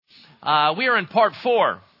We are in part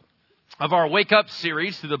 4 of our Wake Up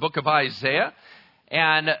series through the book of Isaiah.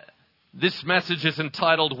 And this message is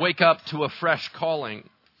entitled, Wake Up to a Fresh Calling.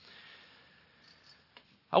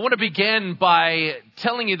 I want to begin by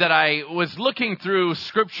telling you that I was looking through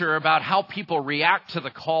Scripture about how people react to the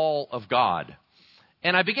call of God.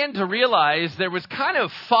 And I began to realize there was kind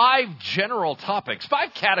of 5 general topics,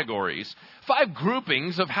 5 categories, 5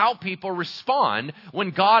 groupings of how people respond when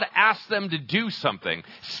God asks them to do something,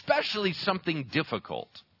 especially something difficult.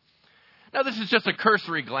 Now, this is just a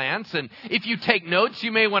cursory glance, and if you take notes,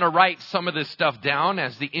 you may want to write some of this stuff down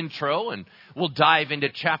as the intro, and we'll dive into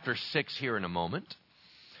chapter 6 here in a moment.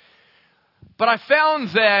 But I found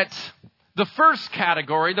that the first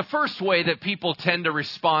category, the first way that people tend to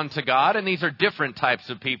respond to God, and these are different types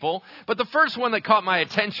of people, but the first one that caught my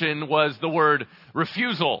attention was the word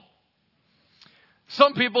refusal.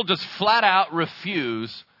 Some people just flat out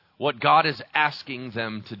refuse what God is asking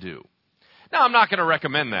them to do. Now, I'm not going to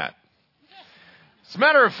recommend that. As a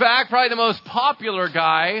matter of fact, probably the most popular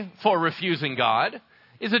guy for refusing God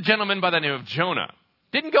is a gentleman by the name of Jonah.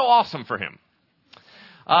 Didn't go awesome for him.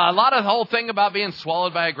 A lot of the whole thing about being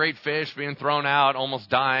swallowed by a great fish, being thrown out, almost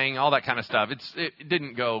dying, all that kind of stuff. It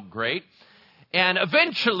didn't go great. And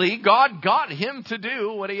eventually, God got him to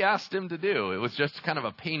do what he asked him to do. It was just kind of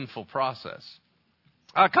a painful process.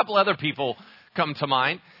 A couple other people come to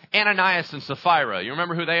mind. Ananias and Sapphira. You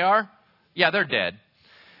remember who they are? Yeah, they're dead.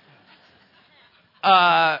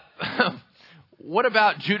 What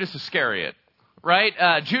about Judas Iscariot?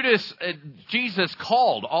 Right? Jesus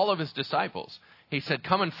called all of his disciples. He said,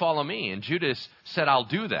 come and follow me. And Judas said, I'll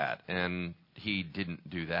do that. And he didn't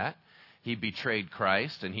do that. He betrayed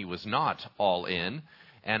Christ, and he was not all in.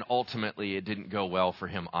 And ultimately, it didn't go well for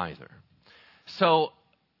him either. So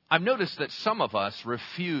I've noticed that some of us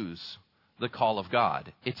refuse the call of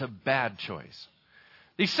God. It's a bad choice.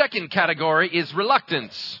 The second category is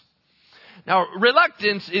reluctance. Now,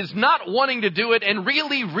 reluctance is not wanting to do it and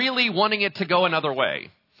really, really wanting it to go another way.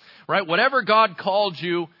 Right? Whatever God called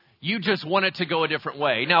you, you just want it to go a different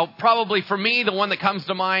way. Now, probably for me, the one that comes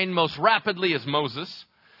to mind most rapidly is Moses,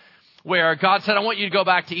 where God said, I want you to go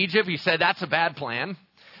back to Egypt. He said, that's a bad plan.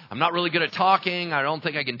 I'm not really good at talking. I don't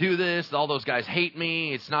think I can do this. All those guys hate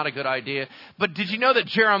me. It's not a good idea. But did you know that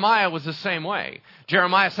Jeremiah was the same way?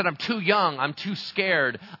 Jeremiah said, I'm too young. I'm too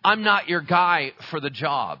scared. I'm not your guy for the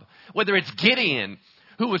job. Whether it's Gideon,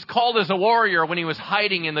 who was called as a warrior when he was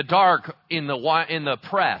hiding in the dark in the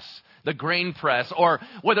press, the grain press, or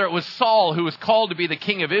whether it was Saul, who was called to be the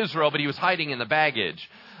king of Israel, but he was hiding in the baggage.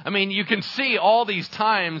 I mean, you can see all these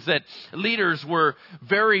times that leaders were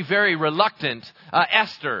very, very reluctant.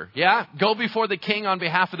 Esther, yeah? Go before the king on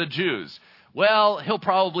behalf of the Jews. Well, he'll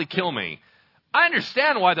probably kill me. I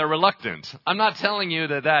understand why they're reluctant. I'm not telling you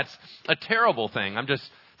that that's a terrible thing. I'm just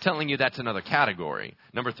telling you that's another category.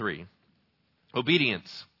 Number 3,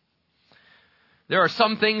 obedience. There are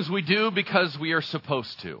some things we do because we are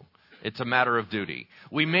supposed to. It's a matter of duty.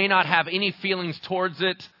 We may not have any feelings towards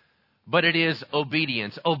it, but it is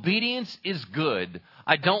obedience. Obedience is good.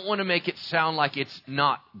 I don't want to make it sound like it's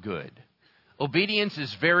not good. Obedience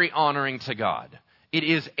is very honoring to God. It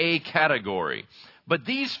is a category. But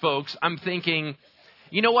these folks, I'm thinking,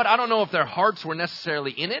 you know what? I don't know if their hearts were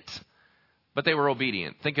necessarily in it, but they were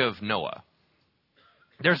obedient. Think of Noah.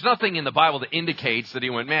 There's nothing in the Bible that indicates that he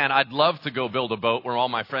went, man, I'd love to go build a boat where all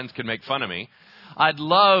my friends could make fun of me. I'd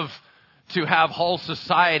love to have whole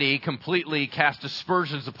society completely cast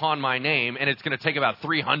aspersions upon my name, and it's going to take about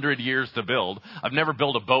 300 years to build. I've never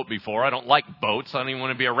built a boat before. I don't like boats. I don't even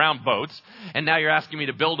want to be around boats. And now you're asking me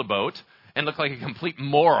to build a boat and look like a complete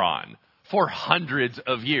moron for hundreds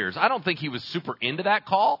of years. I don't think he was super into that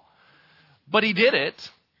call, but he did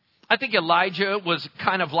it. I think Elijah was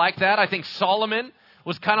kind of like that. I think Solomon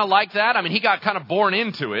was kind of like that. I mean, he got kind of born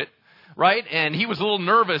into it. Right? And he was a little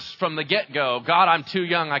nervous from the get-go. God, I'm too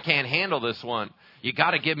young. I can't handle this one. You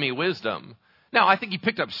got to give me wisdom. Now, I think he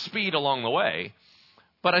picked up speed along the way,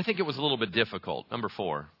 but I think it was a little bit difficult. Number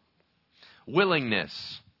 4,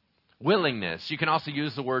 willingness. Willingness. You can also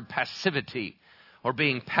use the word passivity or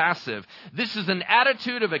being passive. This is an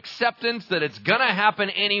attitude of acceptance that it's going to happen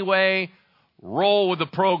anyway. Roll with the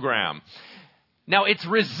program. Now, it's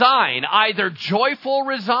resign, either joyful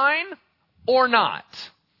resign or not.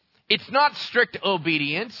 It's not strict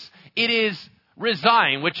obedience. It is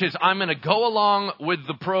resign, which is I'm going to go along with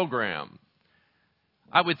the program.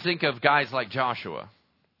 I would think of guys like Joshua.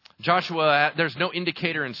 Joshua, there's no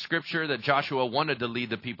indicator in Scripture that Joshua wanted to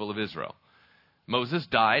lead the people of Israel. Moses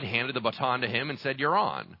died, handed the baton to him, and said, you're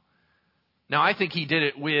on. Now, I think he did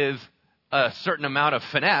it with a certain amount of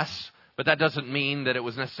finesse, but that doesn't mean that it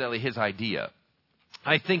was necessarily his idea.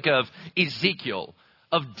 I think of Ezekiel,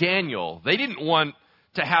 of Daniel. They didn't want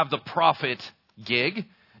to have the prophet gig.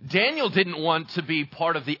 Daniel didn't want to be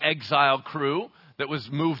part of the exile crew that was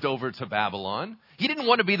moved over to Babylon. He didn't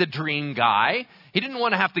want to be the dream guy. He didn't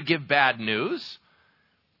want to have to give bad news.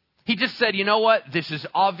 He just said, you know what? This is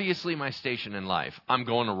obviously my station in life. I'm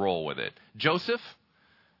going to roll with it. Joseph,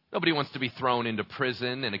 nobody wants to be thrown into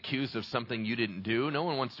prison and accused of something you didn't do. No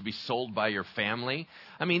one wants to be sold by your family.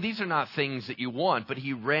 I mean, these are not things that you want, but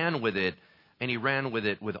he ran with it, and he ran with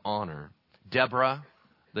it with honor. Deborah,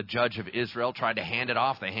 the judge of Israel, tried to hand it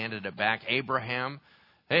off. They handed it back. Abraham,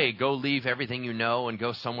 hey, go leave everything you know and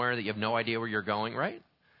go somewhere that you have no idea where you're going, right?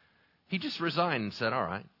 He just resigned and said, all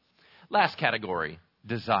right. Last category,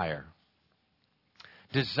 desire.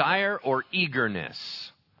 Desire or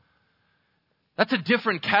eagerness. That's a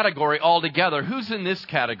different category altogether. Who's in this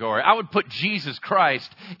category? I would put Jesus Christ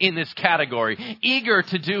in this category. Eager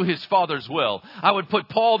to do his Father's will. I would put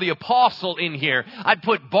Paul the Apostle in here. I'd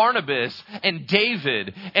put Barnabas and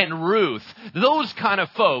David and Ruth. Those kind of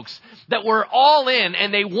folks that were all in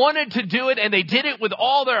and they wanted to do it and they did it with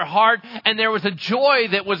all their heart and there was a joy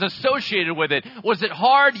that was associated with it. Was it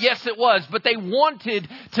hard? Yes, it was. But they wanted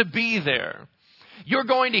to be there. You're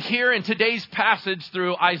going to hear in today's passage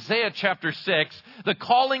through Isaiah chapter 6, the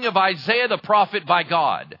calling of Isaiah the prophet by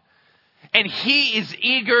God. And he is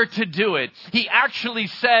eager to do it. He actually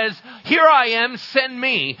says, here I am, send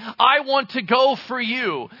me. I want to go for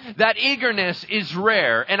you. That eagerness is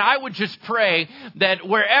rare. And I would just pray that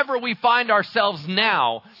wherever we find ourselves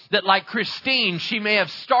now, that like Christine, she may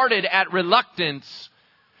have started at reluctance.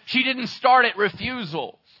 She didn't start at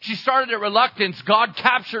refusal. She started at reluctance. God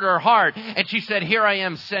captured her heart. And she said, here I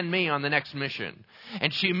am, send me on the next mission.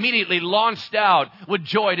 And she immediately launched out with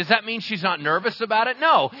joy. Does that mean she's not nervous about it?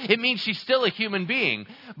 No. It means she's still a human being.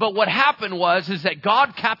 But what happened was that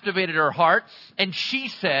God captivated her heart. And she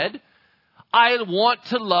said, I want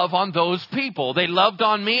to love on those people. They loved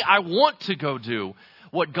on me. I want to go do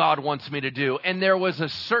what God wants me to do. And there was a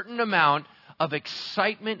certain amount of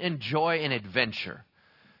excitement and joy and adventure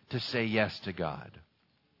to say yes to God.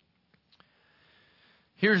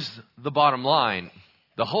 Here's the bottom line.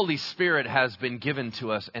 The Holy Spirit has been given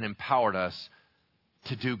to us and empowered us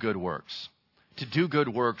to do good works. To do good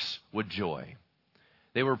works with joy.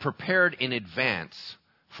 They were prepared in advance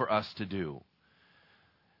for us to do.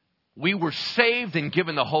 We were saved and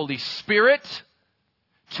given the Holy Spirit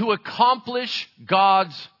to accomplish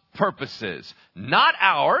God's purposes. Not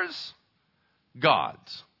ours,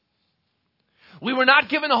 God's. We were not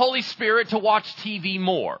given the Holy Spirit to watch TV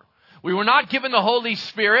more. We were not given the Holy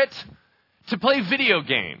Spirit to play video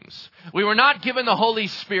games. We were not given the Holy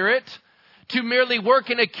Spirit to merely work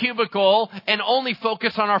in a cubicle and only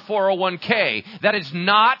focus on our 401k. That is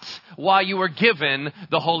not why you were given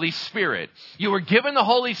the Holy Spirit. You were given the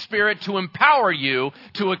Holy Spirit to empower you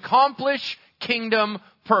to accomplish kingdom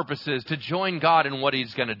purposes, to join God in what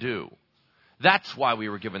He's going to do. That's why we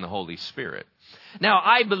were given the Holy Spirit. Now,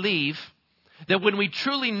 I believe that when we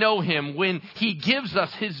truly know Him, when He gives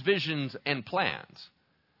us His visions and plans,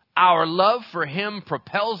 our love for Him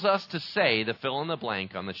propels us to say the fill in the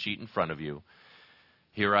blank on the sheet in front of you.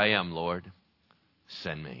 Here I am, Lord,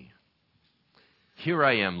 send me. Here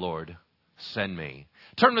I am, Lord, send me.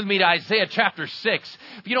 Turn with me to Isaiah chapter 6.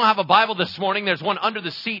 If you don't have a Bible this morning, there's one under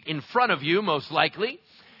the seat in front of you, most likely.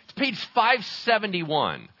 It's page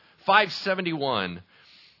 571. 571.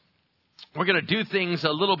 We're going to do things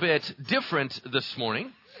a little bit different this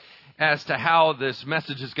morning as to how this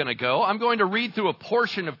message is going to go. I'm going to read through a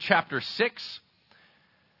portion of chapter 6,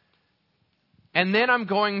 and then I'm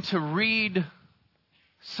going to read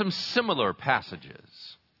some similar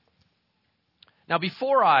passages. Now,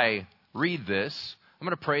 before I read this, I'm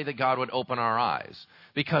going to pray that God would open our eyes,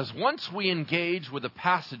 because once we engage with the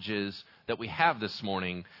passages that we have this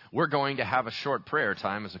morning, we're going to have a short prayer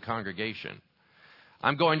time as a congregation.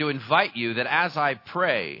 I'm going to invite you that as I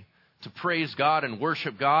pray to praise God and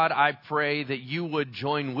worship God, I pray that you would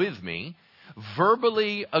join with me,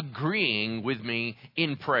 verbally agreeing with me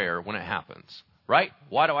in prayer when it happens. Right?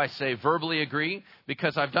 Why do I say verbally agree?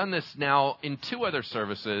 Because I've done this now in 2 other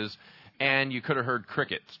services, and you could have heard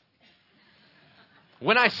crickets.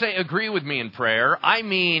 When I say agree with me in prayer, I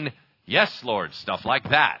mean, yes, Lord, stuff like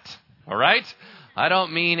that. All right? I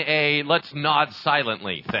don't mean a let's nod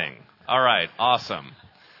silently thing. All right, awesome.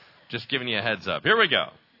 Just giving you a heads up. Here we go.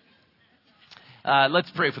 Let's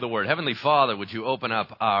pray for the word. Heavenly Father, would you open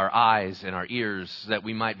up our eyes and our ears that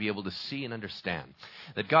we might be able to see and understand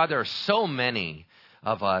that, God, there are so many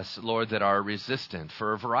of us, Lord, that are resistant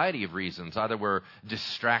for a variety of reasons. Either we're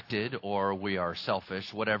distracted or we are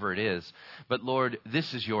selfish, whatever it is. But, Lord,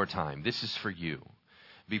 this is your time. This is for you.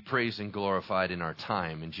 be praised and glorified in our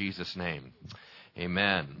time. In Jesus' name,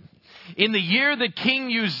 amen. In the year that King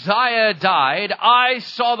Uzziah died, I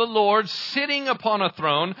saw the Lord sitting upon a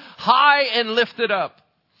throne, high and lifted up,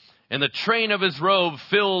 and the train of his robe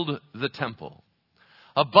filled the temple.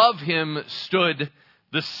 Above him stood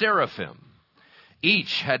the seraphim.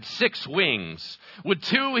 Each had 6 wings. With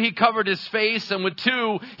 2 he covered his face, and with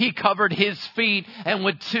 2 he covered his feet, and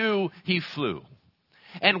with 2 he flew.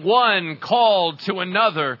 And one called to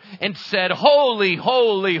another and said, Holy,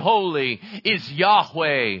 holy, holy is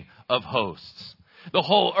Yahweh of hosts. The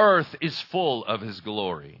whole earth is full of his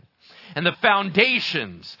glory. And the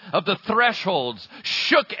foundations of the thresholds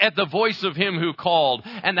shook at the voice of him who called,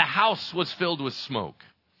 and the house was filled with smoke.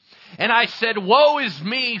 And I said, Woe is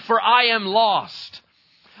me, for I am lost.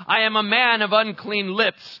 I am a man of unclean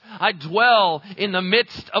lips. I dwell in the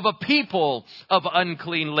midst of a people of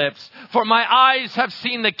unclean lips. For my eyes have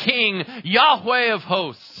seen the King, Yahweh of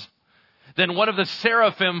hosts. Then one of the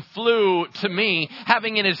seraphim flew to me,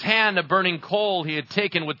 having in his hand a burning coal he had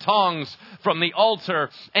taken with tongs from the altar.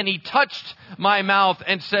 And he touched my mouth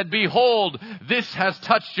and said, Behold, this has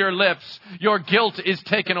touched your lips. Your guilt is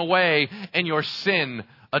taken away, and your sin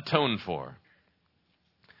atoned for.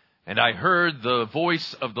 And I heard the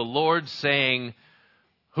voice of the Lord saying,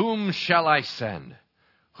 Whom shall I send?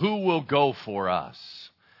 Who will go for us?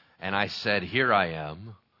 And I said, Here I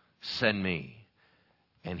am, send me.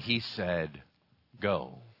 And he said,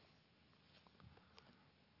 Go.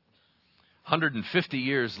 150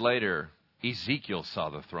 years later, Ezekiel saw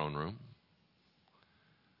the throne room.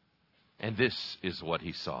 And this is what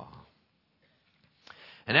he saw.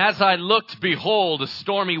 And as I looked, behold, a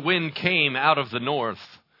stormy wind came out of the north,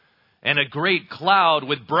 and a great cloud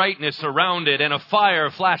with brightness around it, and a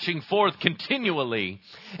fire flashing forth continually,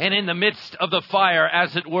 and in the midst of the fire,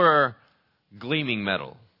 as it were, gleaming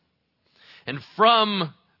metal. And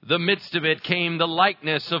from the midst of it came the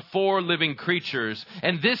likeness of 4 living creatures,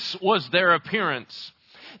 and this was their appearance.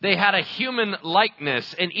 They had a human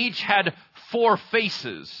likeness, and each had 4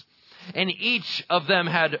 faces. And each of them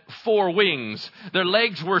had 4 wings. Their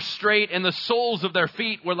legs were straight, and the soles of their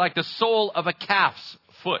feet were like the sole of a calf's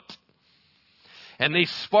foot. And they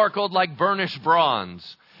sparkled like burnished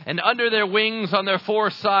bronze. And under their wings on their 4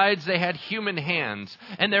 sides they had human hands.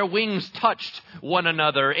 And their wings touched one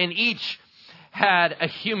another. And each had a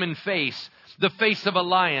human face. The face of a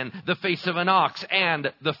lion, the face of an ox,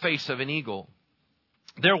 and the face of an eagle.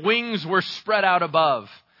 Their wings were spread out above.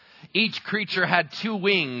 Each creature had 2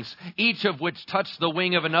 wings, each of which touched the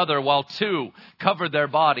wing of another, while 2 covered their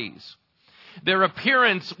bodies. Their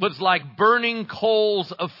appearance was like burning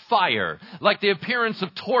coals of fire, like the appearance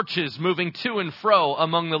of torches moving to and fro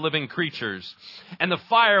among the living creatures. And the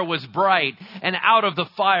fire was bright, and out of the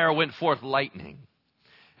fire went forth lightning.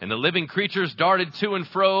 And the living creatures darted to and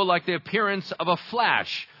fro like the appearance of a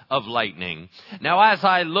flash of lightning. Now as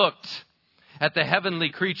I looked at the heavenly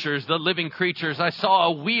creatures, the living creatures, I saw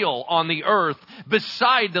a wheel on the earth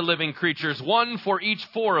beside the living creatures, one for each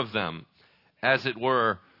 4 of them, as it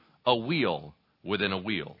were a wheel within a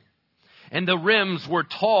wheel. And the rims were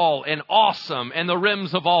tall and awesome, and the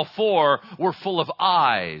rims of all 4 were full of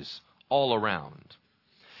eyes all around.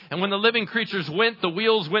 And when the living creatures went, the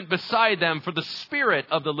wheels went beside them, for the spirit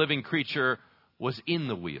of the living creature was in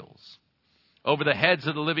the wheels. Over the heads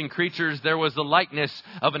of the living creatures there was the likeness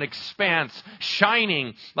of an expanse,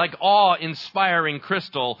 shining like awe-inspiring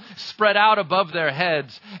crystal, spread out above their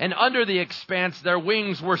heads. And under the expanse their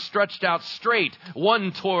wings were stretched out straight,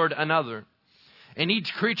 one toward another. And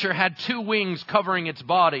each creature had 2 wings covering its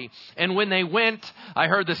body. And when they went, I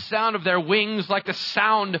heard the sound of their wings like the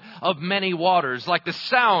sound of many waters, like the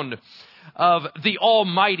sound of the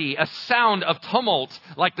Almighty, a sound of tumult,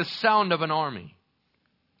 like the sound of an army.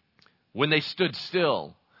 When they stood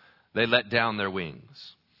still, they let down their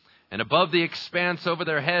wings. And above the expanse over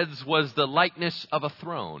their heads was the likeness of a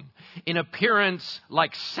throne, in appearance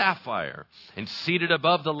like sapphire. And seated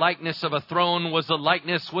above the likeness of a throne was the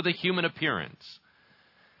likeness with a human appearance.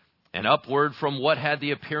 And upward from what had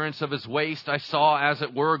the appearance of his waist, I saw, as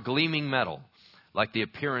it were, gleaming metal, like the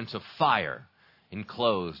appearance of fire,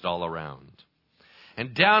 enclosed all around.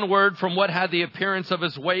 And downward from what had the appearance of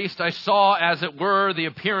his waist, I saw, as it were, the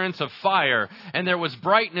appearance of fire. And there was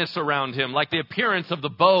brightness around him, like the appearance of the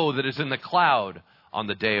bow that is in the cloud on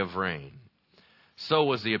the day of rain. So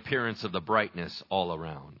was the appearance of the brightness all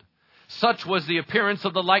around. Such was the appearance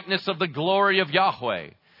of the likeness of the glory of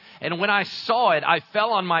Yahweh. And when I saw it, I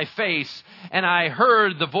fell on my face, and I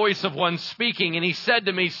heard the voice of one speaking. And he said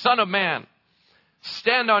to me, Son of man,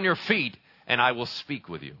 stand on your feet, and I will speak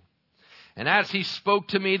with you. And as he spoke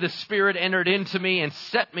to me, the Spirit entered into me and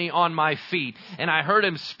set me on my feet. And I heard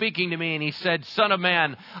him speaking to me, and he said, Son of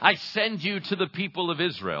man, I send you to the people of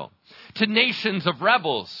Israel, to nations of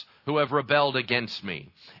rebels who have rebelled against me.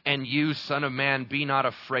 And you, Son of man, be not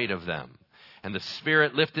afraid of them. And the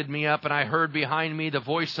Spirit lifted me up, and I heard behind me the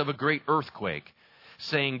voice of a great earthquake,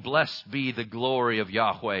 saying, Blessed be the glory of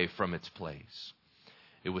Yahweh from its place.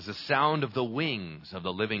 It was the sound of the wings of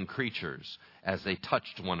the living creatures as they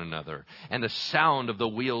touched one another, and the sound of the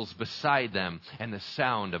wheels beside them, and the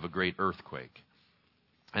sound of a great earthquake.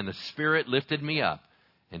 And the Spirit lifted me up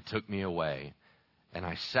and took me away, and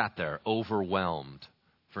I sat there overwhelmed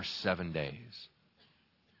for 7 days.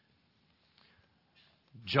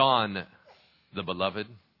 John, the beloved,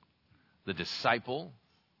 the disciple,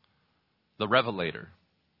 the revelator,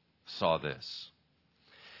 saw this.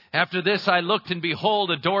 After this I looked, and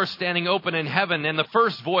behold, a door standing open in heaven, and the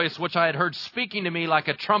first voice which I had heard speaking to me like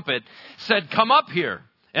a trumpet said, Come up here,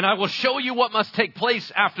 and I will show you what must take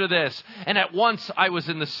place after this. And at once I was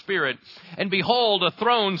in the Spirit, and behold, a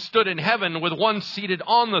throne stood in heaven with one seated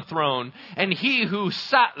on the throne, and he who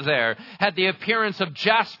sat there had the appearance of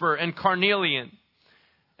jasper and carnelian.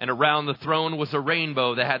 And around the throne was a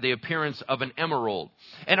rainbow that had the appearance of an emerald.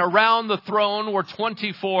 And around the throne were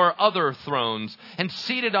 24 other thrones. And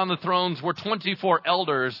seated on the thrones were 24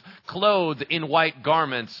 elders, clothed in white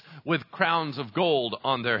garments, with crowns of gold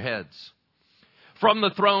on their heads. From the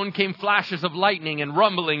throne came flashes of lightning and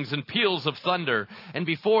rumblings and peals of thunder. And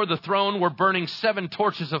before the throne were burning 7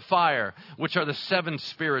 torches of fire, which are the 7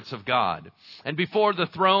 spirits of God. And before the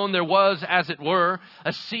throne there was, as it were,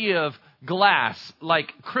 a sea of glass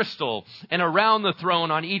like crystal, and around the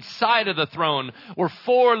throne, on each side of the throne, were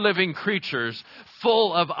 4 living creatures,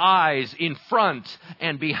 full of eyes in front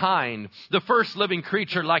and behind. The first living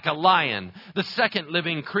creature like a lion, the second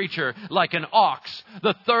living creature like an ox,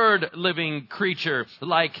 the third living creature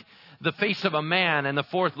like the face of a man, and the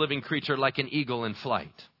fourth living creature like an eagle in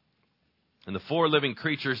flight. And the 4 living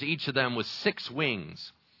creatures, each of them with 6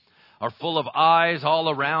 wings, are full of eyes all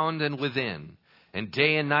around and within. And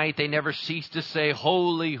day and night they never cease to say,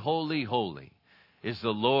 Holy, holy, holy is the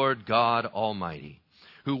Lord God Almighty,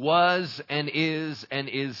 who was and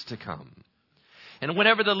is to come. And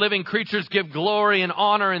whenever the living creatures give glory and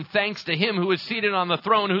honor and thanks to him who is seated on the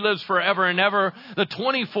throne, who lives forever and ever, the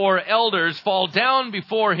 24 elders fall down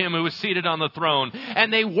before him who is seated on the throne,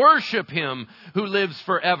 and they worship him who lives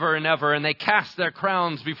forever and ever. And they cast their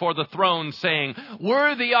crowns before the throne, saying,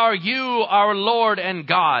 Worthy are you, our Lord and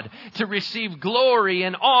God, to receive glory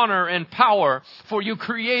and honor and power, for you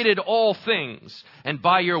created all things, and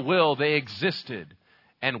by your will they existed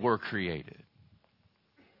and were created.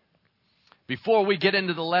 Before we get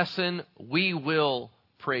into the lesson, we will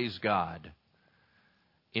praise God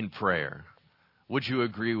in prayer. Would you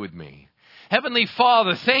agree with me? Heavenly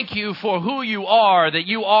Father, thank you for who you are, that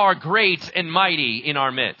you are great and mighty in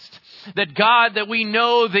our midst. That God, that we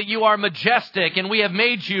know that you are majestic, and we have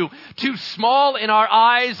made you too small in our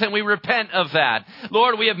eyes, and we repent of that.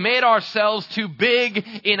 Lord, we have made ourselves too big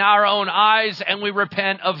in our own eyes, and we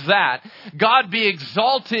repent of that. God, be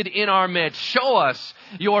exalted in our midst. Show us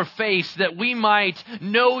your face that we might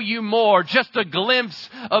know you more. Just a glimpse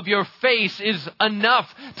of your face is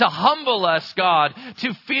enough to humble us, God,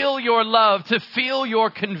 to feel your love, to feel your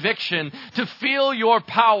conviction, to feel your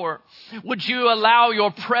power. Would you allow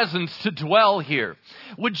your presence to dwell here?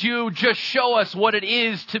 Would you just show us what it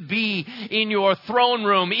is to be in your throne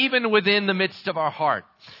room, even within the midst of our heart?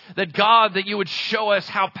 That God, that you would show us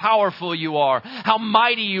how powerful you are, how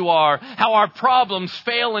mighty you are, how our problems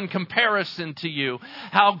fail in comparison to you,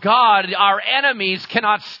 how God, our enemies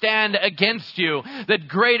cannot stand against you, that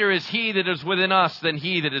greater is he that is within us than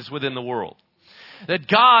he that is within the world. That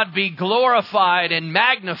God be glorified and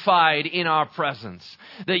magnified in our presence.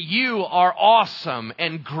 That you are awesome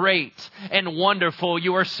and great and wonderful.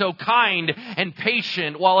 You are so kind and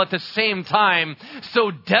patient, while at the same time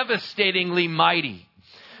so devastatingly mighty.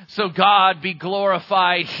 So God, be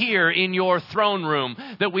glorified here in your throne room,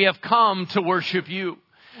 that we have come to worship you.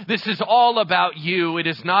 This is all about you. It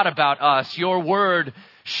is not about us. Your word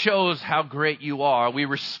shows how great you are. We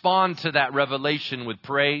respond to that revelation with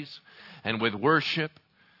praise and with worship.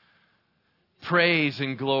 Praise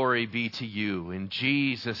and glory be to you. In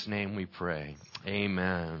Jesus' name we pray.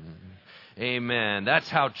 Amen. Amen. That's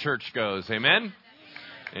how church goes. Amen?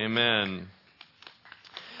 Amen.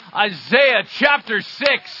 Isaiah chapter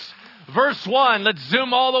 6, verse 1. Let's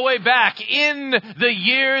zoom all the way back. In the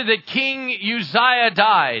year that King Uzziah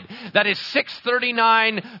died, that is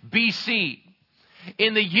 639 BC.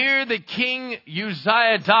 In the year that King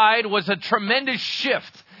Uzziah died was a tremendous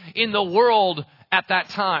shift in the world at that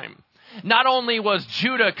time. Not only was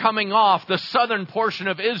Judah coming off the southern portion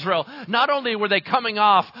of Israel, not only were they coming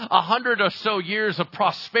off 100 or so years of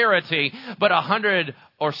prosperity, but 100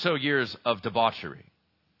 or so years of debauchery.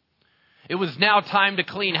 It was now time to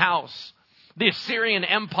clean house. The Assyrian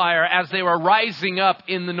Empire, as they were rising up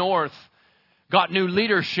in the north, got new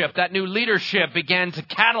leadership. That new leadership began to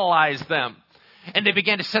catalyze them. And they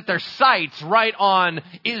began to set their sights right on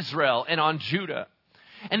Israel and on Judah.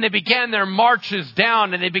 And they began their marches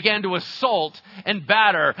down, and they began to assault and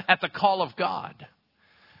batter at the call of God.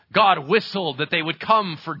 God whistled that they would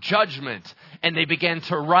come for judgment, and they began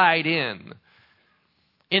to ride in.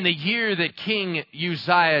 In the year that King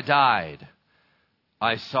Uzziah died,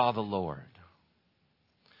 I saw the Lord.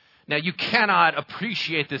 Now, you cannot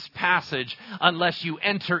appreciate this passage unless you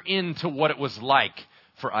enter into what it was like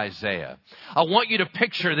for Isaiah. I want you to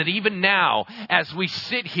picture that even now, as we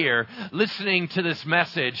sit here listening to this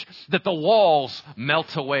message, that the walls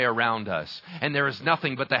melt away around us, and there is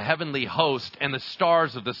nothing but the heavenly host and the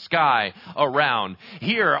stars of the sky around.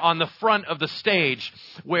 Here on the front of the stage,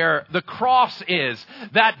 where the cross is,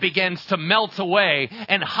 that begins to melt away,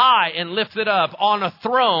 and high and lifted up on a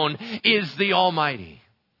throne is the Almighty.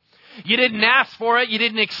 You didn't ask for it, you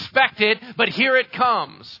didn't expect it, but here it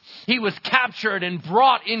comes. He was captured and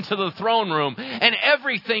brought into the throne room, and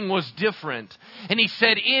everything was different. And he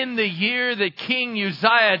said, in the year that King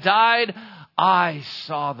Uzziah died, I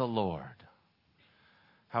saw the Lord.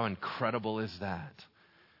 How incredible is that?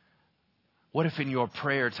 What if in your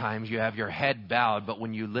prayer times you have your head bowed, but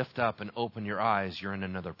when you lift up and open your eyes, you're in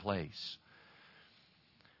another place?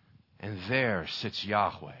 And there sits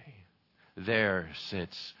Yahweh. There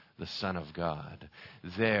sits the Son of God.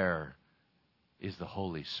 There is the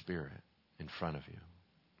Holy Spirit in front of you.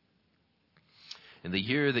 In the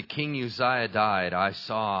year that King Uzziah died, I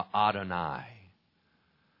saw Adonai,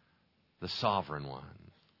 the sovereign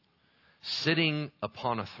one, sitting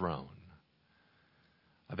upon a throne.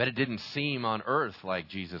 I bet it didn't seem on earth like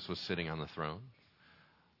Jesus was sitting on the throne.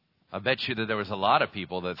 I bet you that there was a lot of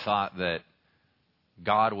people that thought that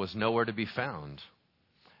God was nowhere to be found.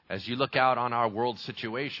 As you look out on our world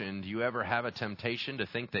situation, do you ever have a temptation to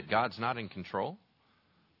think that God's not in control?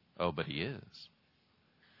 Oh, but He is.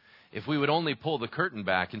 If we would only pull the curtain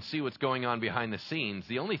back and see what's going on behind the scenes,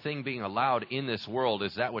 the only thing being allowed in this world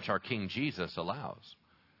is that which our King Jesus allows.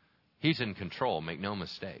 He's in control, make no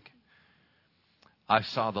mistake. I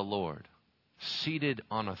saw the Lord seated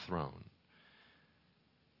on a throne,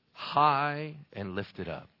 high and lifted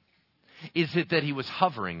up. Is it that He was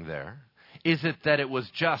hovering there? Is it that it was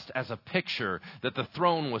just as a picture that the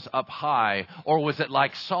throne was up high? Or was it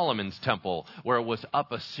like Solomon's temple where it was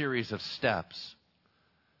up a series of steps?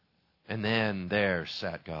 And then there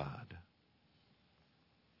sat God.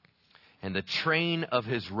 And the train of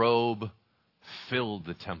His robe filled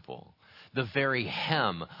the temple. The very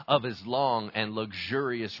hem of His long and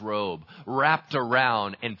luxurious robe wrapped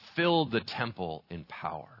around and filled the temple in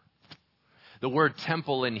power. The word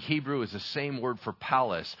temple in Hebrew is the same word for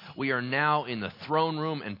palace. We are now in the throne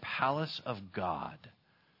room and palace of God.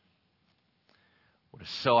 What is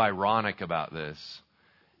so ironic about this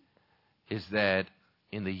is that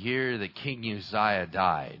in the year that King Uzziah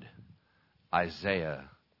died, Isaiah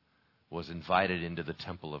was invited into the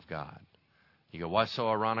temple of God. You go, what's so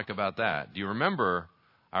ironic about that? Do you remember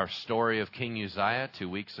our story of King Uzziah 2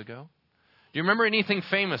 weeks ago? Do you remember anything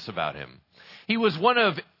famous about him? He was one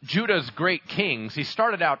of Judah's great kings. He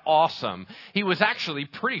started out awesome. He was actually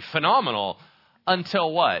pretty phenomenal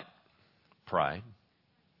until what? Pride.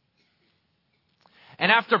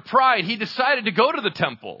 And after pride, he decided to go to the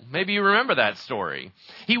temple. Maybe you remember that story.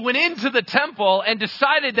 He went into the temple and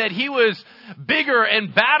decided that he was bigger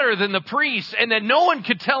and badder than the priests and that no one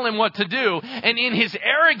could tell him what to do. And in his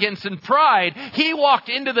arrogance and pride, he walked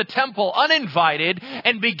into the temple uninvited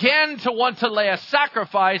and began to want to lay a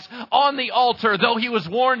sacrifice on the altar, though he was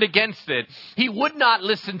warned against it. He would not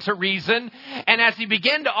listen to reason. And as he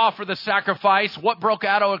began to offer the sacrifice, what broke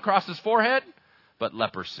out across his forehead? But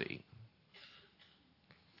leprosy.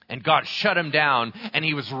 And God shut him down, and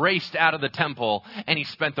he was raced out of the temple, and he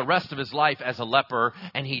spent the rest of his life as a leper,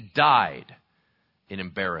 and he died in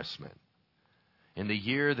embarrassment. In the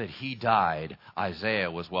year that he died,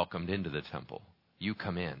 Isaiah was welcomed into the temple. You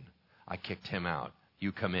come in. I kicked him out.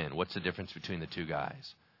 You come in. What's the difference between the two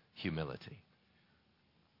guys? Humility.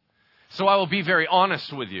 So I will be very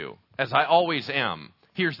honest with you, as I always am.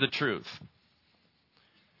 Here's the truth.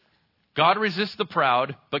 God resists the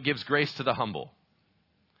proud, but gives grace to the humble.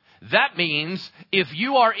 That means if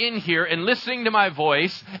you are in here and listening to my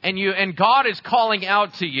voice and God is calling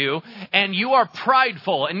out to you and you are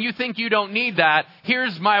prideful and you think you don't need that,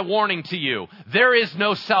 here's my warning to you. There is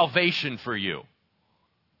no salvation for you.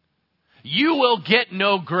 You will get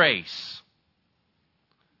no grace.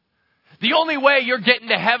 The only way you're getting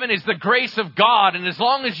to heaven is the grace of God, and as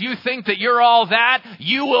long as you think that you're all that,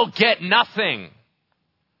 you will get nothing.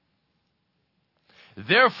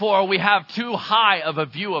 Therefore, we have too high of a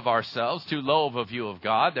view of ourselves, too low of a view of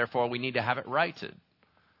God. Therefore, we need to have it righted.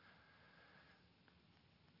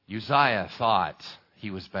 Uzziah thought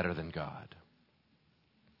he was better than God.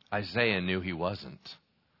 Isaiah knew he wasn't.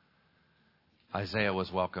 Isaiah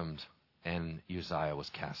was welcomed, and Uzziah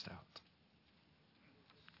was cast out.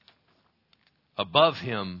 Above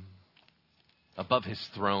him, above his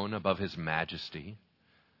throne, above his majesty,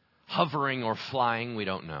 hovering or flying, we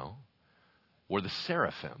don't know, were the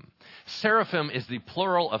seraphim. Seraphim is the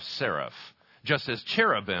plural of seraph, just as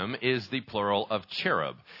cherubim is the plural of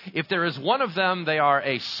cherub. If there is one of them, they are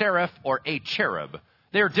a seraph or a cherub.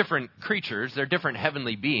 They're different creatures. They're different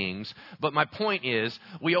heavenly beings. But my point is,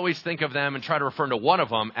 we always think of them and try to refer to one of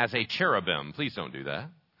them as a cherubim. Please don't do that.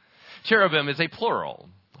 Cherubim is a plural.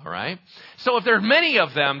 All right? So if there are many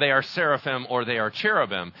of them, they are seraphim or they are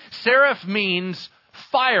cherubim. Seraph means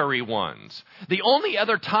fiery ones. The only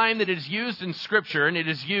other time that it is used in Scripture, and it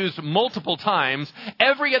is used multiple times,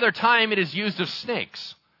 every other time it is used of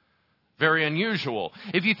snakes. Very unusual.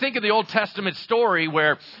 If you think of the Old Testament story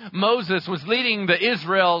where Moses was leading the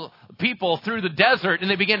Israel people through the desert and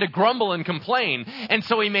they began to grumble and complain. And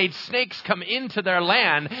so he made snakes come into their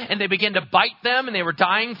land and they began to bite them and they were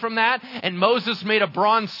dying from that. And Moses made a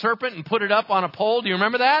bronze serpent and put it up on a pole. Do you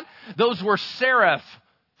remember that? Those were seraph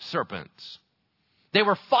serpents. They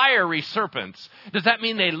were fiery serpents. Does that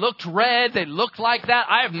mean they looked red? They looked like that?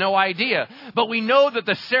 I have no idea. But we know that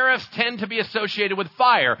the seraphs tend to be associated with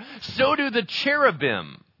fire. So do the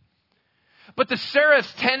cherubim. But the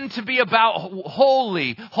seraphs tend to be about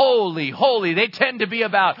holy, holy, holy. They tend to be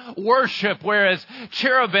about worship, whereas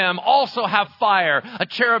cherubim also have fire. A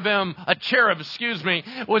cherub,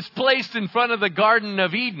 was placed in front of the Garden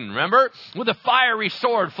of Eden, remember? With a fiery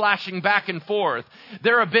sword flashing back and forth.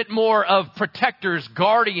 They're a bit more of protectors,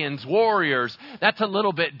 guardians, warriors. That's a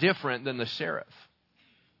little bit different than the seraph.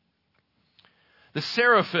 The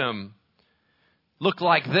seraphim look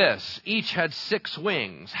like this. Each had 6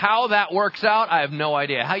 wings. How that works out, I have no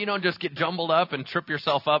idea. How you don't just get jumbled up and trip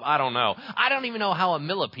yourself up, I don't know. I don't even know how a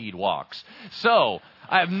millipede walks. So,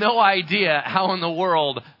 I have no idea how in the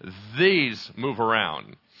world these move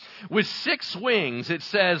around. With 6 wings, it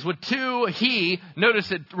says, with 2,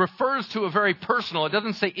 notice it refers to a very personal, it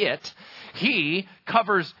doesn't say it. He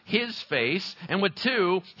covers his face, and with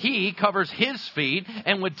 2, he covers his feet,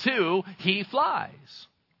 and with 2, he flies.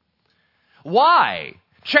 Why?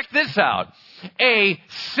 Check this out. A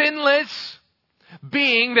sinless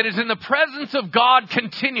being that is in the presence of God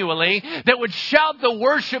continually, that would shout the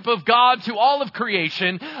worship of God to all of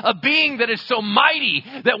creation, a being that is so mighty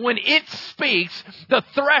that when it speaks, the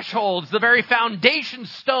thresholds, the very foundation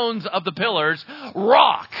stones of the pillars,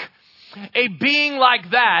 rock. A being like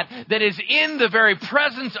that is in the very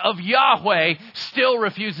presence of Yahweh, still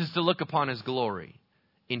refuses to look upon his glory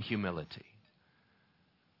in humility.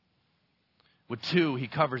 With 2, he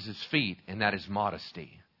covers his feet, and that is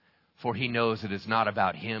modesty. For he knows it is not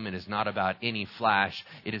about him, it is not about any flash,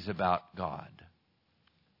 it is about God.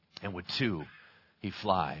 And with 2, he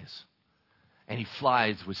flies. And he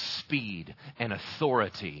flies with speed and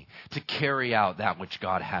authority to carry out that which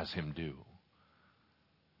God has him do.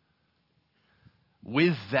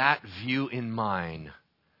 With that view in mind,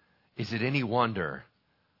 is it any wonder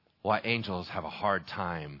why angels have a hard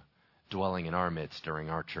time dwelling in our midst during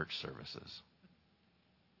our church services?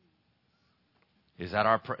 Is that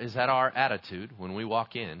our attitude when we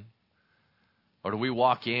walk in? Or do we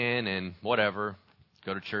walk in and whatever,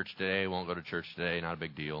 go to church today, won't go to church today, not a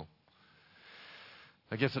big deal.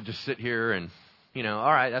 I guess I'll just sit here and,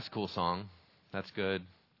 all right, that's a cool song. That's good.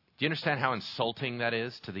 Do you understand how insulting that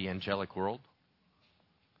is to the angelic world?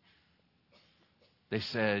 They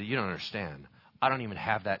said, you don't understand. I don't even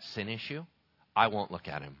have that sin issue. I won't look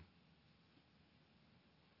at him.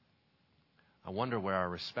 I wonder where our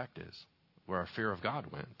respect is. Where our fear of God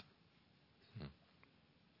went.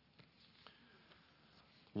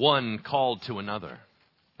 One called to another.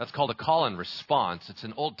 That's called a call and response. It's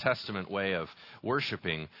an Old Testament way of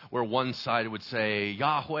worshiping where one side would say,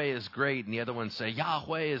 Yahweh is great, and the other one say,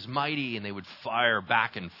 Yahweh is mighty, and they would fire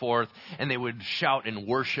back and forth, and they would shout and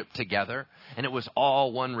worship together, and it was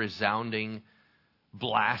all one resounding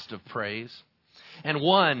blast of praise. And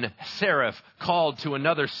one seraph called to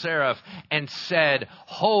another seraph and said,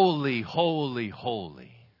 "Holy, holy,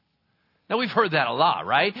 holy." Now, we've heard that a lot,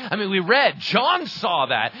 right? I mean, we read, John saw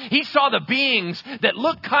that. He saw the beings that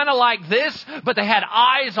looked kind of like this, but they had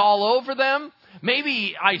eyes all over them.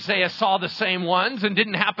 Maybe Isaiah saw the same ones and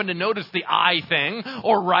didn't happen to notice the eye thing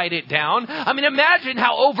or write it down. I mean, imagine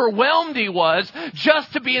how overwhelmed he was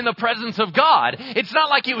just to be in the presence of God. It's not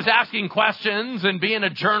like he was asking questions and being a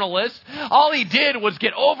journalist. All he did was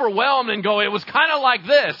get overwhelmed and go, it was kind of like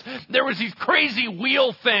this. There was these crazy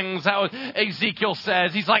wheel things, how Ezekiel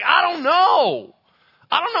says. He's like, I don't know.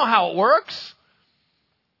 I don't know how it works.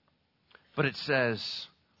 But it says,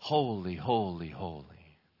 holy, holy, holy.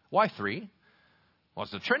 Why three? Well,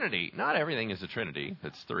 it's the Trinity. Not everything is the Trinity.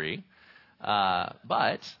 It's three.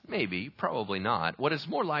 But maybe, probably not. What is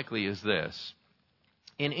more likely is this.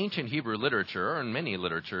 In ancient Hebrew literature, or in many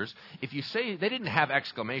literatures, if you say, they didn't have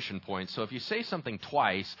exclamation points. So if you say something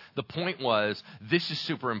twice, the point was, this is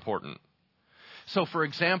super important. So for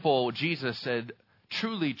example, Jesus said,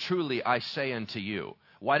 "Truly, truly, I say unto you."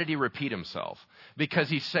 Why did he repeat himself? Because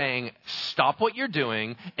he's saying, stop what you're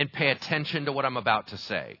doing and pay attention to what I'm about to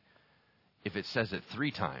say. If it says it 3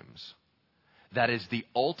 times, that is the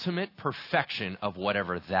ultimate perfection of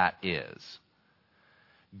whatever that is.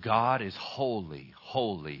 God is holy,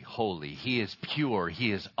 holy, holy. He is pure.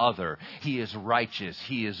 He is other. He is righteous.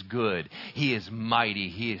 He is good. He is mighty.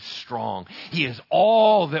 He is strong. He is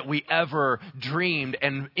all that we ever dreamed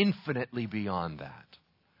and infinitely beyond that.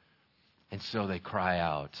 And so they cry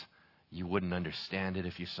out, you wouldn't understand it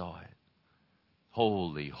if you saw it.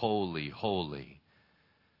 Holy, holy, holy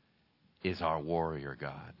is our warrior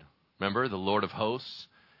God. Remember, the Lord of hosts,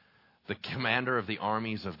 the commander of the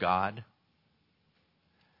armies of God.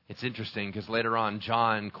 It's interesting because later on,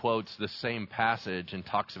 John quotes the same passage and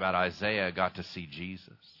talks about Isaiah got to see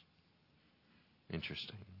Jesus.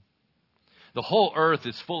 Interesting. The whole earth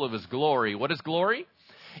is full of his glory. What is glory?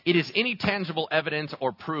 It is any tangible evidence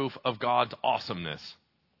or proof of God's awesomeness.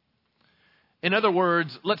 In other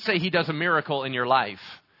words, let's say he does a miracle in your life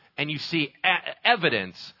and you see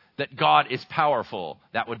evidence that God is powerful.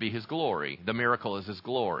 That would be his glory. The miracle is his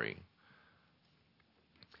glory.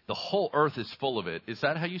 The whole earth is full of it. Is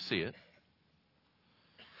that how you see it?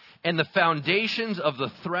 And the foundations of the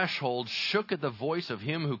threshold shook at the voice of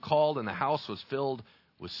him who called, and the house was filled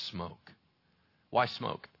with smoke. Why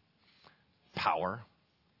smoke? Power.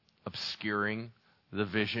 Obscuring the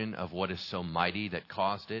vision of what is so mighty that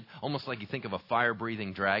caused it. Almost like you think of a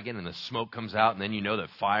fire-breathing dragon and the smoke comes out and then you know that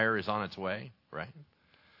fire is on its way, right?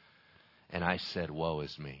 And I said, woe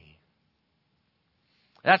is me.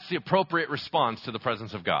 That's the appropriate response to the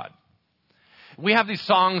presence of God. We have these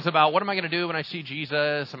songs about what am I going to do when I see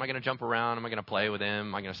Jesus? Am I going to jump around? Am I going to play with him?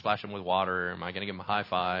 Am I going to splash him with water? Am I going to give him a high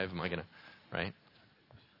five? Am I going to, right?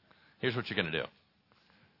 Here's what you're going to do.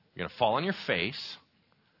 You're going to fall on your face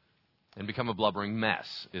and become a blubbering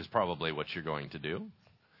mess is probably what you're going to do.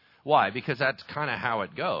 Why? Because that's kind of how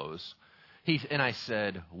it goes. And I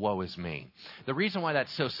said, woe is me. The reason why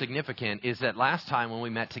that's so significant is that last time when we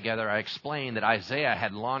met together, I explained that Isaiah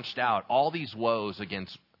had launched out all these woes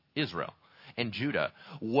against Israel and Judah.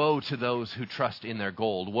 Woe to those who trust in their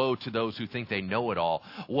gold. Woe to those who think they know it all.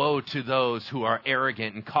 Woe to those who are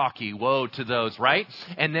arrogant and cocky. Woe to those, right?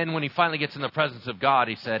 And then when he finally gets in the presence of God,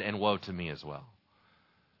 he said, and woe to me as well.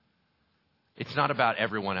 It's not about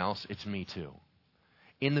everyone else. It's me too.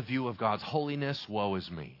 In the view of God's holiness, woe is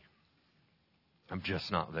me. I'm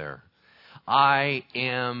just not there. I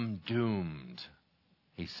am doomed,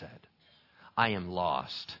 he said. I am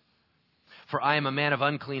lost. For I am a man of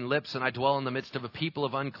unclean lips, and I dwell in the midst of a people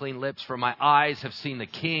of unclean lips, for my eyes have seen the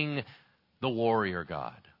King, the warrior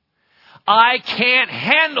God. I can't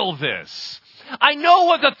handle this. I know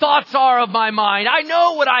what the thoughts are of my mind. I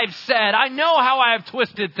know what I've said. I know how I have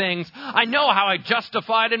twisted things. I know how I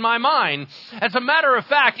justified in my mind. As a matter of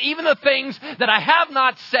fact, even the things that I have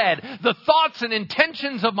not said, the thoughts and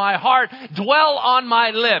intentions of my heart dwell on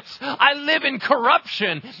my lips. I live in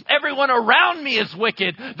corruption. Everyone around me is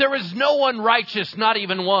wicked. There is no one righteous, not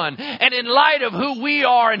even one. And in light of who we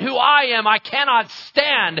are and who I am, I cannot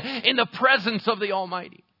stand in the presence of the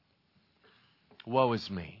Almighty. Woe is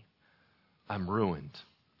me. I'm ruined.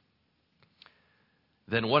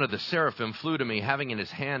 Then one of the seraphim flew to me, having in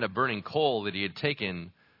his hand a burning coal that he had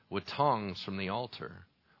taken with tongs from the altar.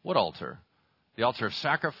 What altar? The altar of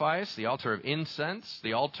sacrifice, the altar of incense,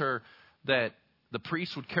 the altar that the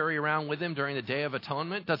priest would carry around with him during the Day of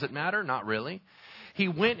Atonement. Does it matter? Not really. He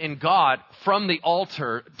went and got from the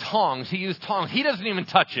altar tongs. He used tongs. He doesn't even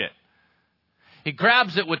touch it. He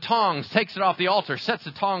grabs it with tongs, takes it off the altar, sets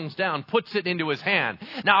the tongs down, puts it into his hand.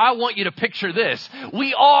 Now, I want you to picture this.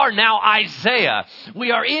 We are now Isaiah.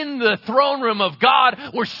 We are in the throne room of God.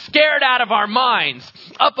 We're scared out of our minds.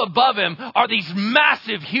 Up above him are these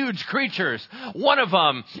massive, huge creatures. One of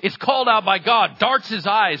them is called out by God, darts his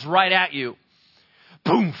eyes right at you.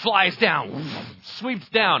 Boom, flies down, sweeps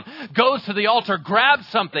down, goes to the altar, grabs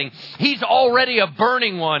something. He's already a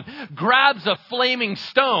burning one. Grabs a flaming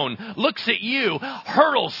stone, looks at you,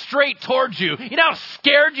 hurtles straight towards you. You know how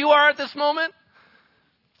scared you are at this moment?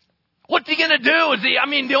 What's he going to do?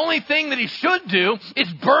 The only thing that he should do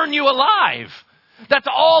is burn you alive. That's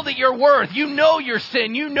all that you're worth. You know your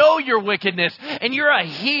sin. You know your wickedness. And you're a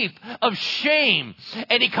heap of shame.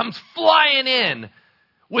 And he comes flying in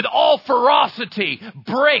with all ferocity,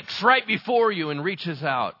 breaks right before you and reaches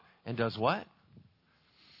out and does what?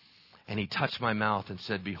 And he touched my mouth and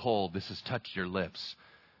said, behold, this has touched your lips.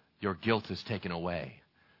 Your guilt is taken away.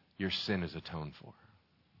 Your sin is atoned for.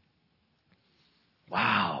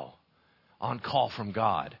 Wow. On call from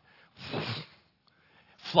God.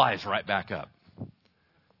 Flies right back up.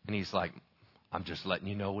 And he's like, I'm just letting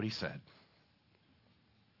you know what he said.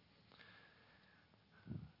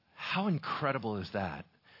 How incredible is that?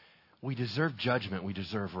 We deserve judgment. We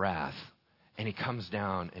deserve wrath. And he comes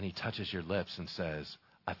down and he touches your lips and says,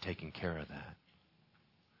 I've taken care of that.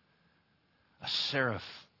 A seraph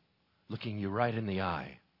looking you right in the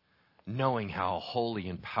eye, knowing how holy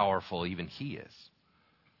and powerful even he is.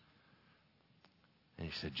 And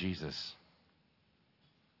he said, Jesus,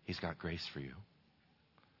 he's got grace for you.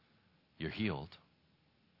 You're healed.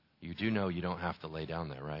 You do know you don't have to lay down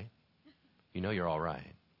there, right? You know you're all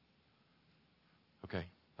right. Okay,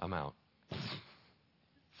 I'm out.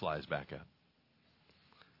 Flies back up.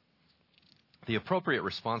 The appropriate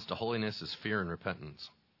response to holiness is fear and repentance.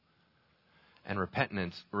 And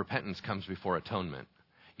repentance comes before atonement.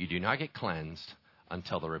 You do not get cleansed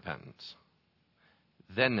until the repentance.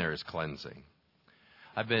 Then there is cleansing.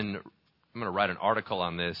 I'm going to write an article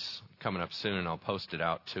on this coming up soon, and I'll post it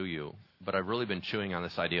out to you. But I've really been chewing on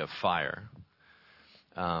this idea of fire.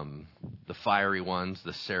 The fiery ones,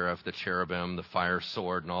 the seraph, the cherubim, the fire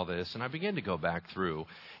sword, and all this. And I began to go back through.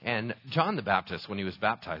 And John the Baptist, when he was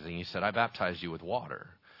baptizing, he said, I baptize you with water.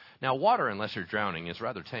 Now, water, unless you're drowning, is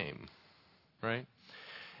rather tame, right?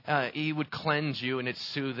 He would cleanse you, and it's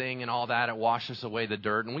soothing and all that. It washes away the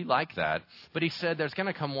dirt, and we like that. But he said, there's going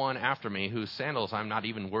to come one after me whose sandals I'm not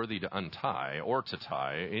even worthy to untie or to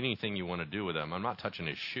tie. Anything you want to do with them. I'm not touching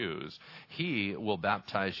his shoes. He will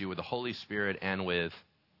baptize you with the Holy Spirit and with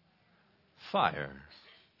fire.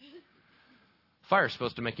 Fire is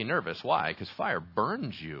supposed to make you nervous. Why? Because fire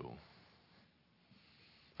burns you.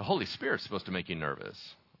 The Holy Spirit is supposed to make you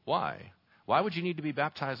nervous. Why? Why would you need to be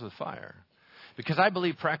baptized with fire? Because I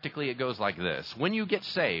believe practically it goes like this. When you get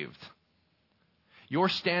saved, your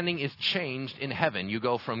standing is changed in heaven. You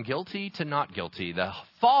go from guilty to not guilty. The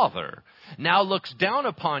Father now looks down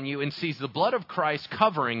upon you and sees the blood of Christ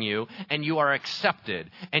covering you, and you are accepted,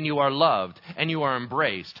 and you are loved, and you are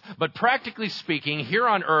embraced. But practically speaking, here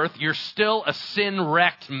on earth, you're still a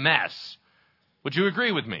sin-wrecked mess. Would you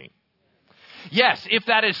agree with me? Yes, if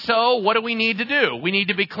that is so, what do we need to do? We need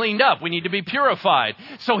to be cleaned up. We need to be purified.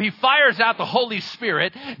 So he fires out the Holy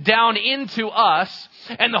Spirit down into us,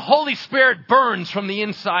 and the Holy Spirit burns from the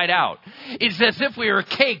inside out. It's as if we were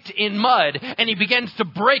caked in mud, and he begins to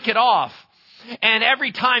break it off. And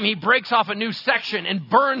every time he breaks off a new section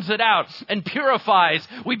and burns it out and purifies,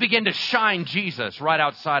 we begin to shine Jesus right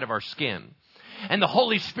outside of our skin. And the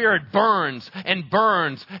Holy Spirit burns and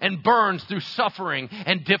burns and burns through suffering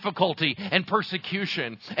and difficulty and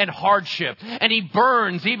persecution and hardship. And he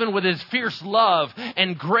burns even with his fierce love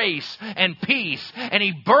and grace and peace. And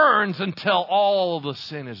he burns until all the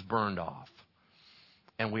sin is burned off.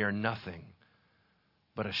 And we are nothing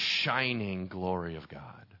but a shining glory of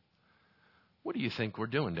God. What do you think we're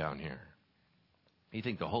doing down here? You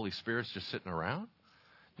think the Holy Spirit's just sitting around?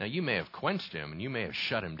 Now, you may have quenched him and you may have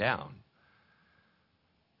shut him down.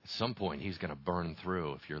 At some point, he's going to burn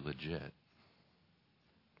through if you're legit.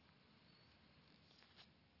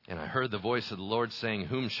 And I heard the voice of the Lord saying,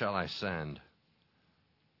 whom shall I send?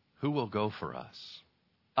 Who will go for us?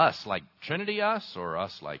 Us like Trinity us, or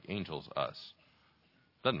us like angels us?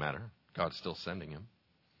 Doesn't matter. God's still sending him.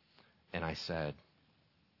 And I said,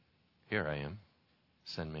 here I am.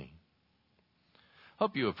 Send me.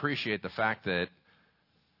 Hope you appreciate the fact that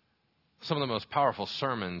some of the most powerful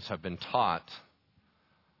sermons have been taught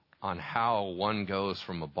on how one goes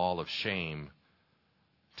from a ball of shame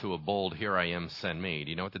to a bold, here I am, send me.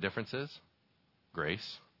 Do you know what the difference is?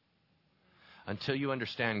 Grace. Until you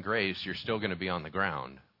understand grace, you're still going to be on the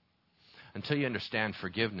ground. Until you understand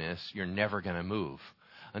forgiveness, you're never going to move.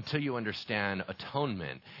 Until you understand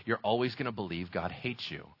atonement, you're always going to believe God hates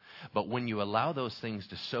you. But when you allow those things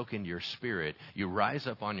to soak into your spirit, you rise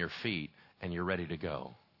up on your feet and you're ready to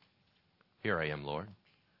go. Here I am, Lord.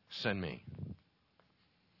 Send me.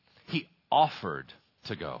 He offered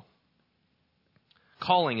to go.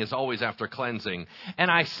 Calling is always after cleansing. And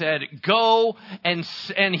I said, go, and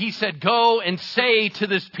he said, go and say to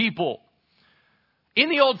this people. In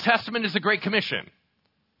the Old Testament is the Great Commission.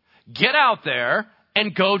 Get out there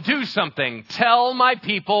and go do something. Tell my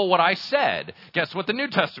people what I said. Guess what the New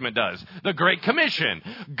Testament does? The Great Commission.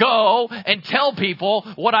 Go and tell people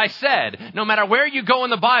what I said. No matter where you go in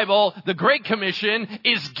the Bible, the Great Commission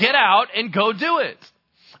is get out and go do it.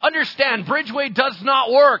 Understand, Bridgeway does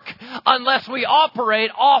not work unless we operate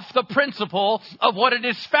off the principle of what it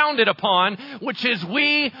is founded upon, which is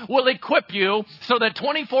we will equip you so that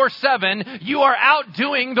 24/7 you are out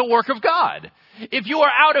doing the work of God. If you are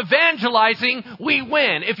out evangelizing, we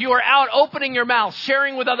win. If you are out opening your mouth,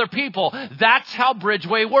 sharing with other people, that's how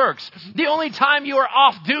Bridgeway works. The only time you are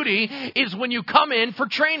off duty is when you come in for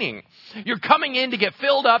training. You're coming in to get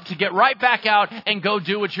filled up, to get right back out and go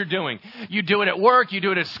do what you're doing. You do it at work, you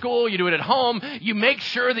do it at school, you do it at home. You make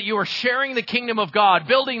sure that you are sharing the kingdom of God,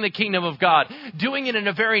 building the kingdom of God, doing it in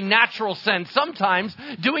a very natural sense, sometimes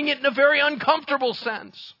doing it in a very uncomfortable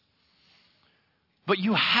sense. But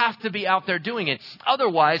you have to be out there doing it.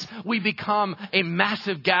 Otherwise, we become a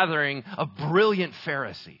massive gathering of brilliant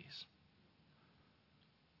Pharisees.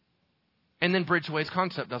 And then Bridgeway's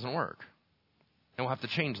concept doesn't work. And we'll have to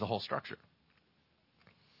change the whole structure.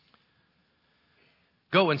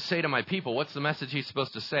 Go and say to my people, what's the message he's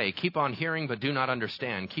supposed to say? Keep on hearing, but do not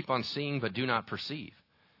understand. Keep on seeing, but do not perceive.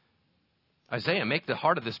 Isaiah, make the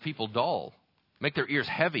heart of this people dull. Make their ears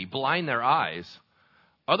heavy, blind their eyes.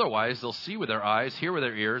 Otherwise, they'll see with their eyes, hear with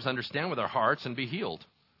their ears, understand with their hearts, and be healed.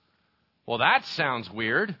 Well, that sounds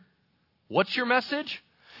weird. What's your message?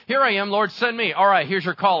 Here I am, Lord, send me. All right, here's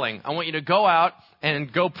your calling. I want you to go out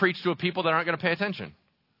and go preach to a people that aren't going to pay attention.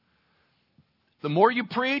 The more you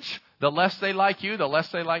preach, the less they like you, the less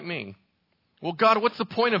they like me. Well, God, what's the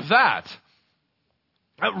point of that?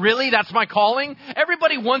 Really? That's my calling?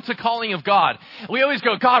 Everybody wants a calling of God. We always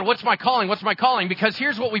go, God, what's my calling? What's my calling? Because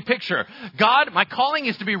here's what we picture. God, my calling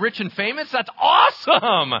is to be rich and famous? That's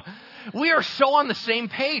awesome! We are so on the same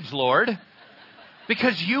page, Lord.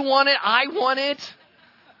 Because you want it, I want it.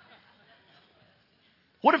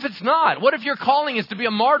 What if it's not? What if your calling is to be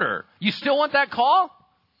a martyr? You still want that call?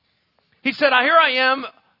 He said, here I am.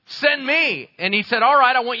 Send me. And he said, all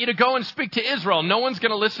right, I want you to go and speak to Israel. No one's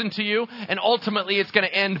going to listen to you. And ultimately, it's going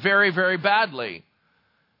to end very, very badly.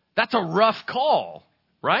 That's a rough call,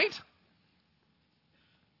 right?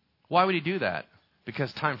 Why would he do that?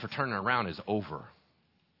 Because time for turning around is over.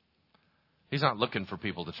 He's not looking for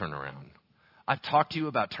people to turn around. I've talked to you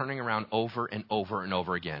about turning around over and over and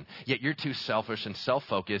over again. Yet you're too selfish and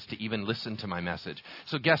self-focused to even listen to my message.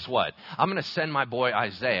 So guess what? I'm going to send my boy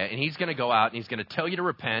Isaiah, and he's going to go out and he's going to tell you to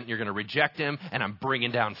repent. You're going to reject him, and I'm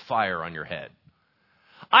bringing down fire on your head.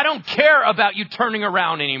 I don't care about you turning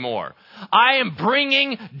around anymore. I am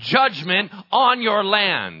bringing judgment on your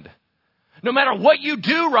land. No matter what you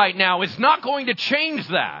do right now, it's not going to change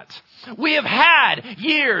that. We have had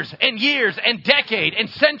years and years and decade and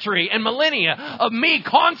century and millennia of me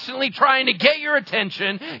constantly trying to get your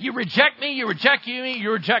attention. You reject me, you reject me,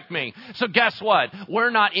 you reject me. So guess what? We're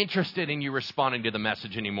not interested in you responding to the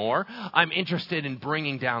message anymore. I'm interested in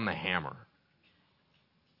bringing down the hammer.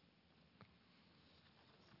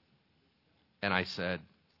 And I said,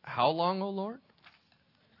 how long, O Lord?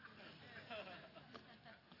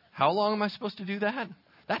 How long am I supposed to do that?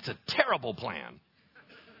 That's a terrible plan.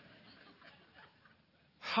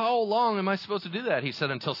 How long am I supposed to do that? He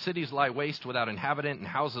said, until cities lie waste without inhabitant and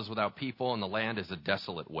houses without people, and the land is a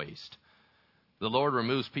desolate waste. The Lord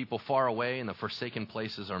removes people far away, and the forsaken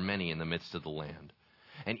places are many in the midst of the land.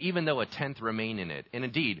 And even though a tenth remain in it, and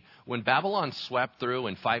indeed, when Babylon swept through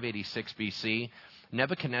in 586 BC,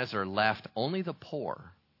 Nebuchadnezzar left only the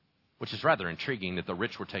poor, which is rather intriguing that the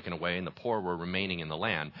rich were taken away and the poor were remaining in the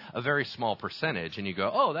land, a very small percentage. And you go,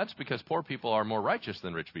 oh, that's because poor people are more righteous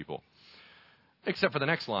than rich people. Except for the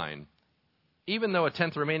next line. Even though a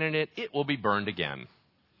tenth remain in it, it will be burned again.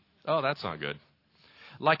 Oh, that's not good.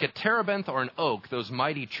 Like a terebinth or an oak, those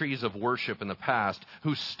mighty trees of worship in the past,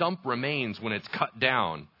 whose stump remains when it's cut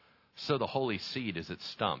down, so the holy seed is its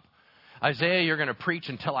stump. Isaiah, you're going to preach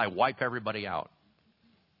until I wipe everybody out.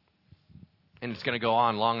 And it's going to go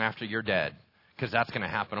on long after you're dead, because that's going to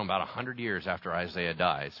happen about 100 years after Isaiah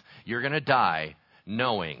dies. You're going to die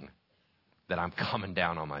knowing that I'm coming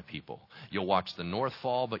down on my people. You'll watch the north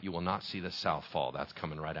fall, but you will not see the south fall. That's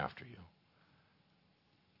coming right after you.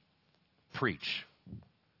 Preach.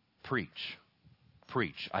 Preach.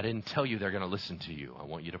 Preach. I didn't tell you they're going to listen to you. I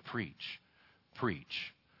want you to preach.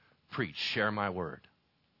 Preach. Preach. Share my word.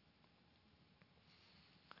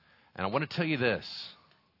 And I want to tell you this,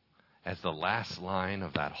 as the last line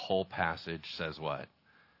of that whole passage says what?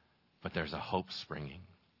 But there's a hope springing.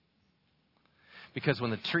 Because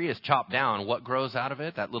when the tree is chopped down, what grows out of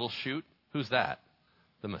it? That little shoot? Who's that?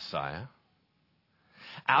 The Messiah.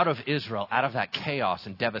 Out of Israel, out of that chaos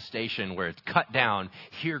and devastation where it's cut down,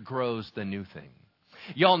 here grows the new thing.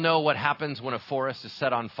 Y'all know what happens when a forest is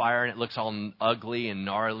set on fire and it looks all ugly and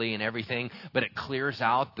gnarly and everything, but it clears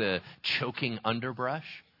out the choking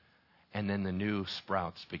underbrush, and then the new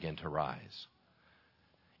sprouts begin to rise.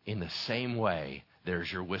 In the same way,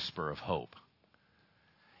 there's your whisper of hope.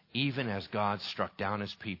 Even as God struck down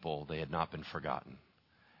his people, they had not been forgotten.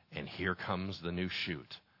 And here comes the new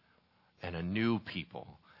shoot, and a new people,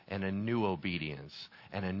 and a new obedience,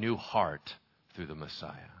 and a new heart through the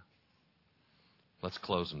Messiah. Let's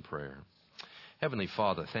close in prayer. Heavenly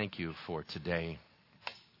Father, thank you for today.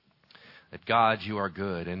 That God, you are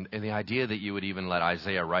good. And the idea that you would even let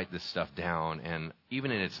Isaiah write this stuff down, and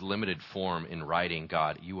even in its limited form in writing,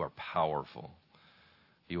 God, you are powerful.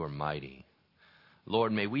 You are mighty.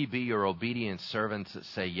 Lord, may we be your obedient servants that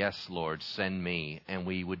say, yes, Lord, send me, and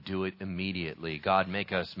we would do it immediately. God,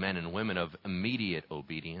 make us men and women of immediate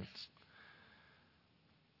obedience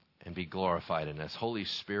and be glorified in us. Holy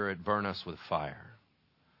Spirit, burn us with fire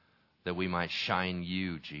that we might shine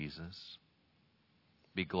you, Jesus.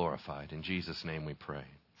 Be glorified. In Jesus' name we pray.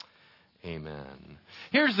 Amen.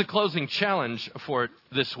 Here's the closing challenge for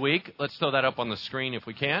this week. Let's throw that up on the screen if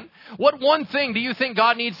we can. What one thing do you think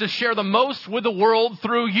God needs to share the most with the world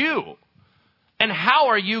through you? And how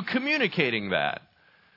are you communicating that?